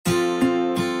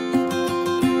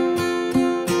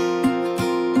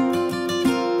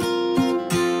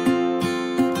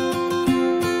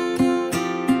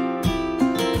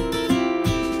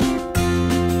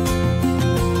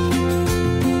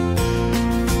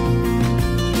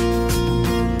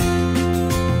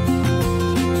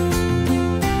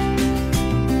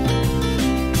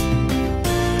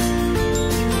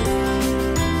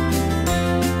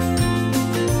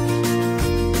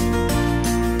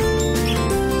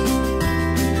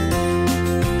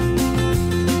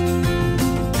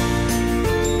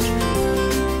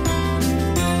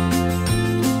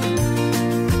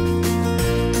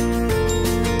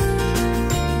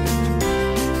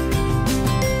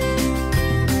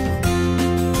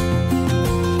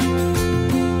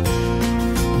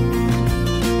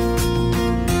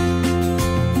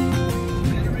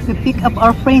pick up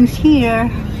our friends here.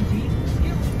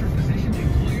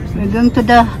 We're going to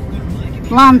the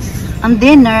lunch and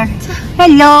dinner.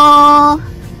 Hello!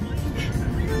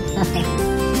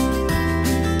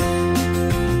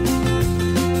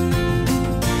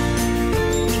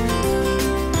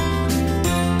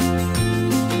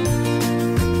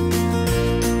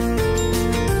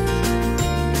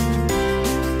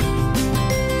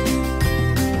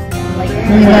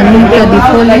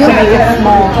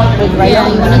 Yeah,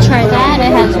 you want to try that?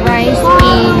 It has rice,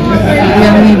 beans.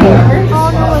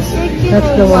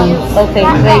 That's the one. Okay,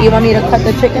 so you want me to cut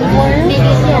the chicken for you?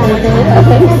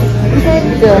 Okay.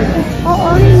 Good.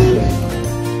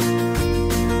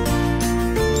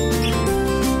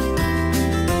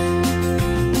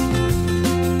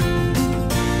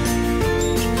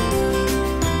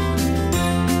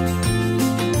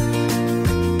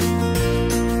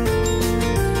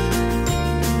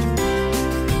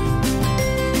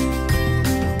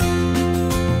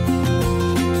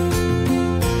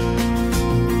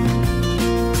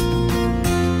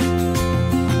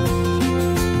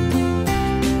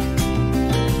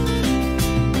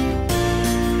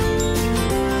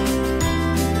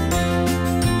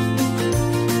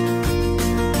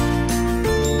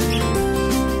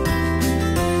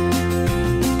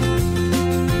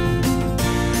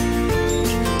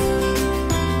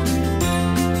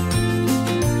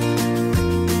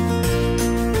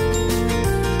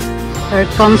 Here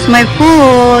comes my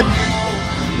food.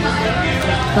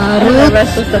 The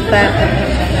rest is the fat.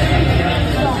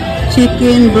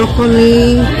 Chicken,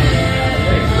 broccoli.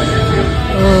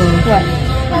 What?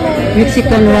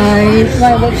 Mexican rice,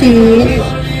 cheese.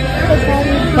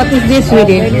 What is this with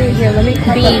it? Here, let me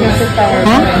cut Beans.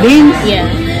 Huh? Beans? Yeah.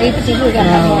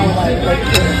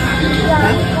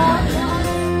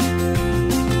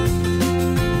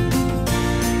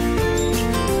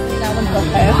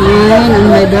 Mine and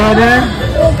my daughter.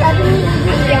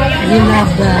 We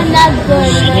love that.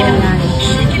 Very nice.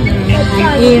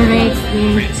 And Eric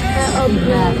is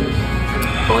that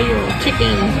Pollo,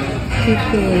 chicken,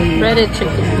 breaded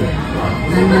chicken,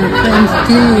 and my friends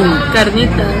too.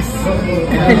 carnitas.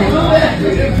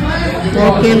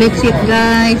 Okay, let's eat,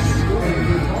 guys.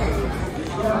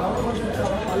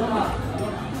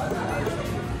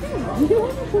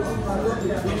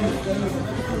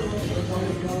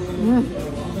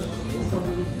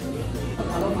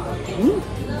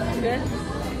 Good.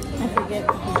 I forget.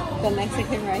 The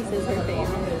Mexican rice is her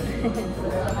favorite.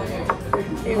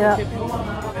 Yeah.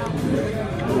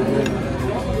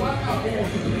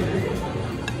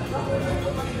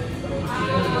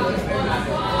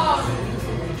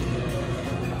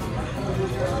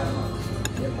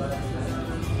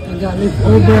 I got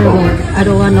leftover, but I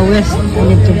don't want to waste. I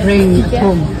need to bring at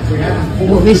home.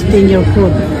 No wasting your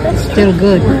food. Still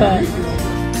good.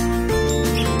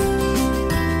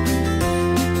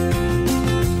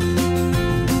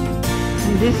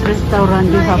 In this restaurant,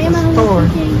 you have a store.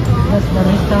 That's the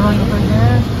restaurant over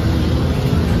there.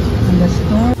 And the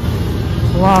store.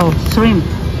 Wow, shrimp.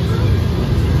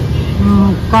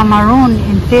 Cameroon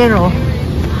entero.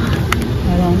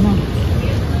 I don't know.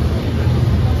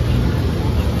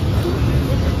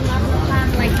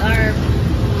 Like our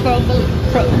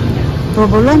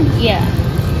Provolone? yeah.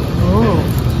 Oh.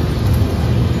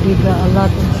 We got a lot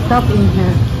of stuff in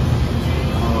here.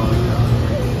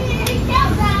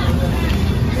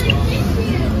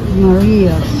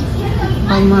 Maria's.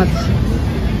 How much?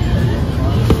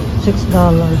 $6.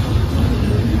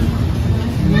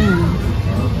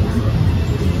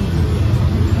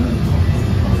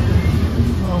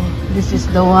 Oh, this is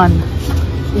the one.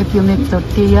 If you make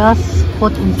tortillas,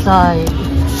 put inside.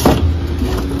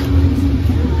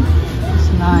 It's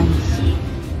nice.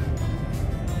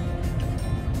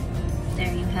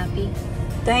 Are you happy?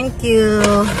 Thank you.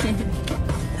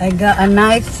 I got a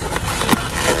nice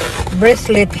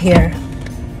bracelet here.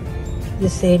 You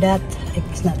see that?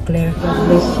 It's not clear. God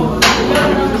bless you.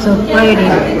 So pretty.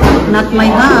 Not my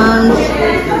hands.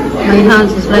 My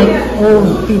hands is like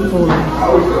old people.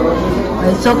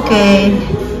 It's okay.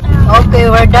 Okay,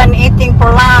 we're done eating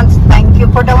for lunch. Thank you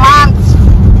for the lunch.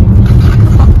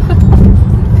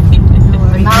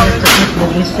 We're now to eat the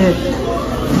dessert.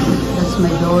 That's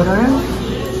my daughter.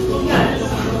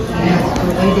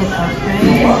 We ate our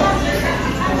friends.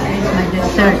 It's my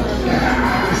dessert.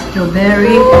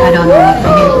 Strawberry. I don't know if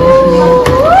I hate this name.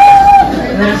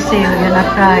 We'll see. We're gonna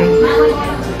try.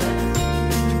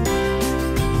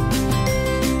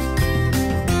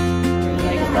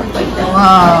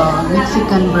 Wow,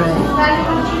 Mexican bread.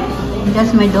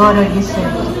 That's my daughter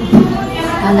dessert.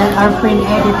 And then our friend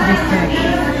Edith dessert.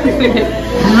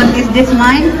 What is this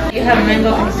mine? You have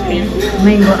mango ice cream.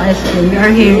 Mango ice cream. We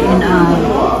are here in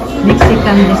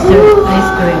Mexican dessert ice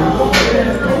cream.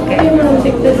 Okay, I'm gonna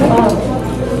take this off.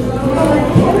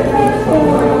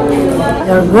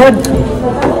 They're good.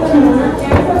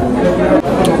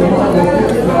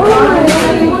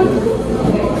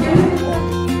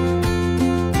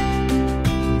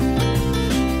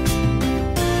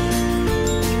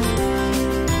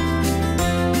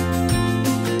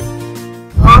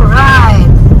 Alright,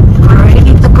 we're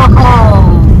ready to go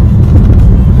home.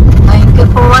 Thank you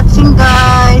for watching,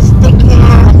 guys. Take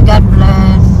care and God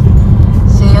bless.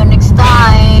 See you next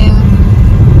time.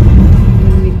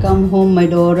 When we come home, my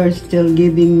daughter is still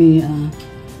giving me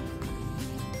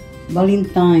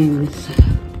Valentine's.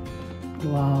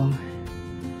 Wow.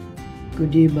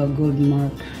 Godiva Gold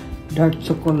Mark. Dark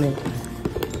chocolate.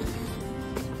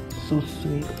 So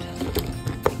sweet.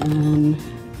 And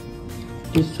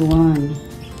this one.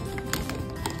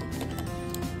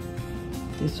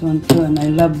 This one too, and I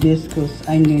love this because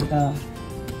I need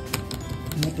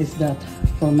what is that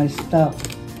for my stuff.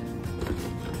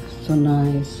 So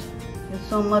nice. Thank you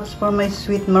so much for my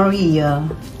sweet Maria.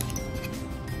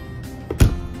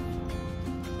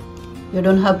 You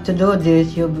don't have to do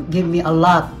this. You give me a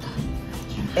lot.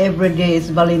 Every day is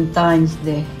Valentine's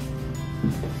Day.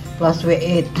 Plus we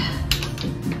eat.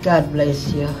 God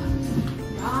bless you.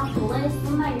 God bless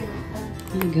America.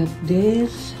 I got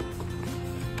this.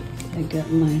 I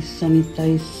got my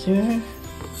sanitizer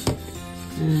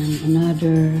and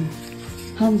another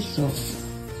hand soap.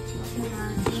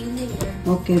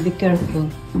 Okay, be careful.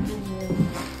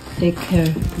 Take care.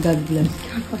 God bless.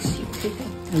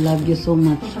 I love you so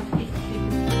much.